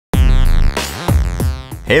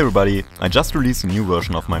Hey everybody, I just released a new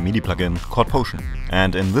version of my MIDI plugin ChordPotion,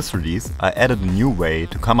 and in this release I added a new way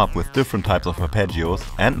to come up with different types of arpeggios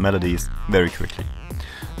and melodies very quickly.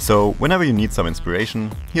 So whenever you need some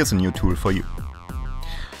inspiration, here's a new tool for you.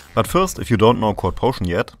 But first, if you don't know ChordPotion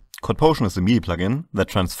yet, ChordPotion is a MIDI plugin that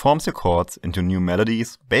transforms your chords into new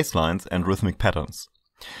melodies, basslines and rhythmic patterns.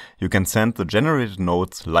 You can send the generated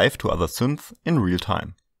notes live to other synths in real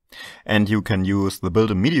time. And you can use the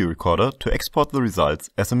built-in MIDI recorder to export the results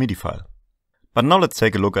as a MIDI file. But now let's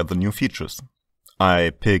take a look at the new features.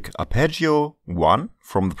 I pick arpeggio 1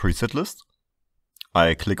 from the preset list.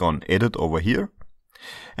 I click on edit over here.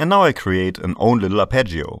 And now I create an own little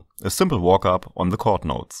arpeggio, a simple walk-up on the chord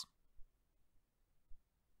notes.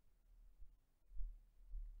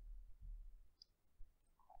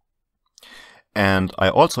 And I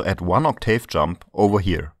also add one octave jump over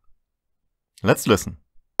here. Let's listen.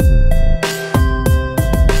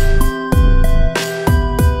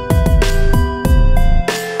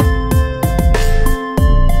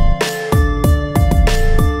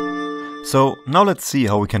 So now let's see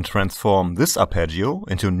how we can transform this arpeggio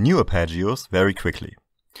into new arpeggios very quickly.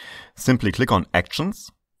 Simply click on Actions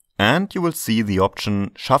and you will see the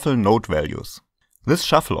option Shuffle Note Values. This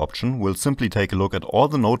shuffle option will simply take a look at all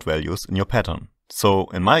the note values in your pattern. So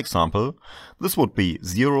in my example, this would be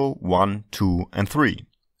 0, 1, 2 and 3.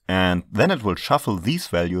 And then it will shuffle these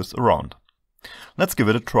values around. Let's give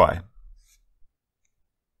it a try.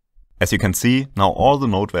 As you can see, now all the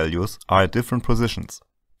note values are at different positions.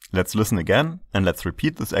 Let's listen again and let's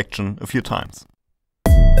repeat this action a few times.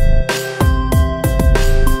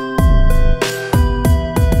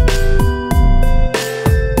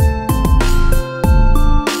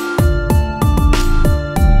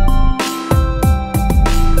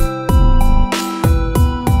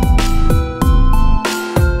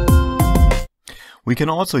 We can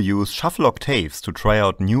also use shuffle octaves to try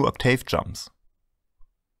out new octave jumps.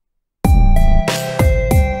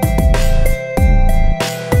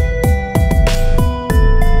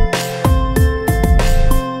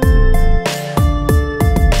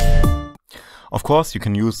 Of course, you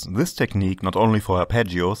can use this technique not only for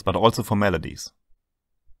arpeggios, but also for melodies.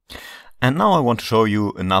 And now I want to show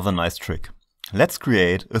you another nice trick. Let's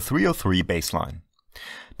create a 303 bassline.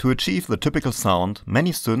 To achieve the typical sound,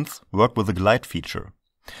 many synths work with a glide feature.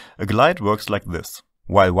 A glide works like this.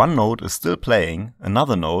 While one note is still playing,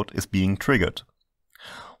 another note is being triggered.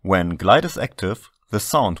 When glide is active, the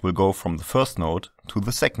sound will go from the first note to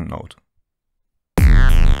the second note.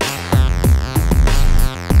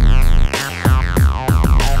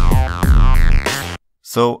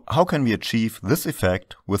 So how can we achieve this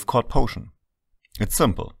effect with ChordPotion? It's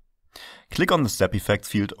simple. Click on the step effects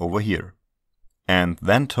field over here. And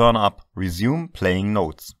then turn up Resume Playing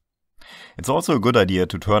Notes. It's also a good idea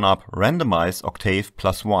to turn up Randomize Octave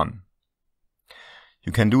 +1.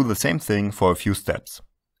 You can do the same thing for a few steps.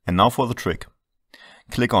 And now for the trick.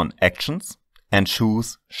 Click on Actions and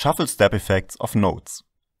choose Shuffle Step Effects of Notes.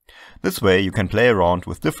 This way you can play around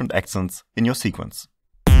with different accents in your sequence.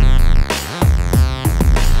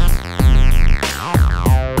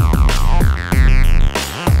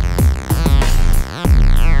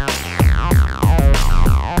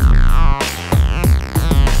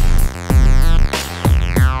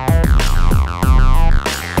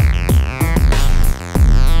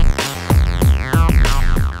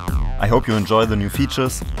 I hope you enjoy the new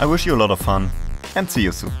features, I wish you a lot of fun and see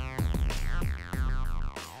you soon.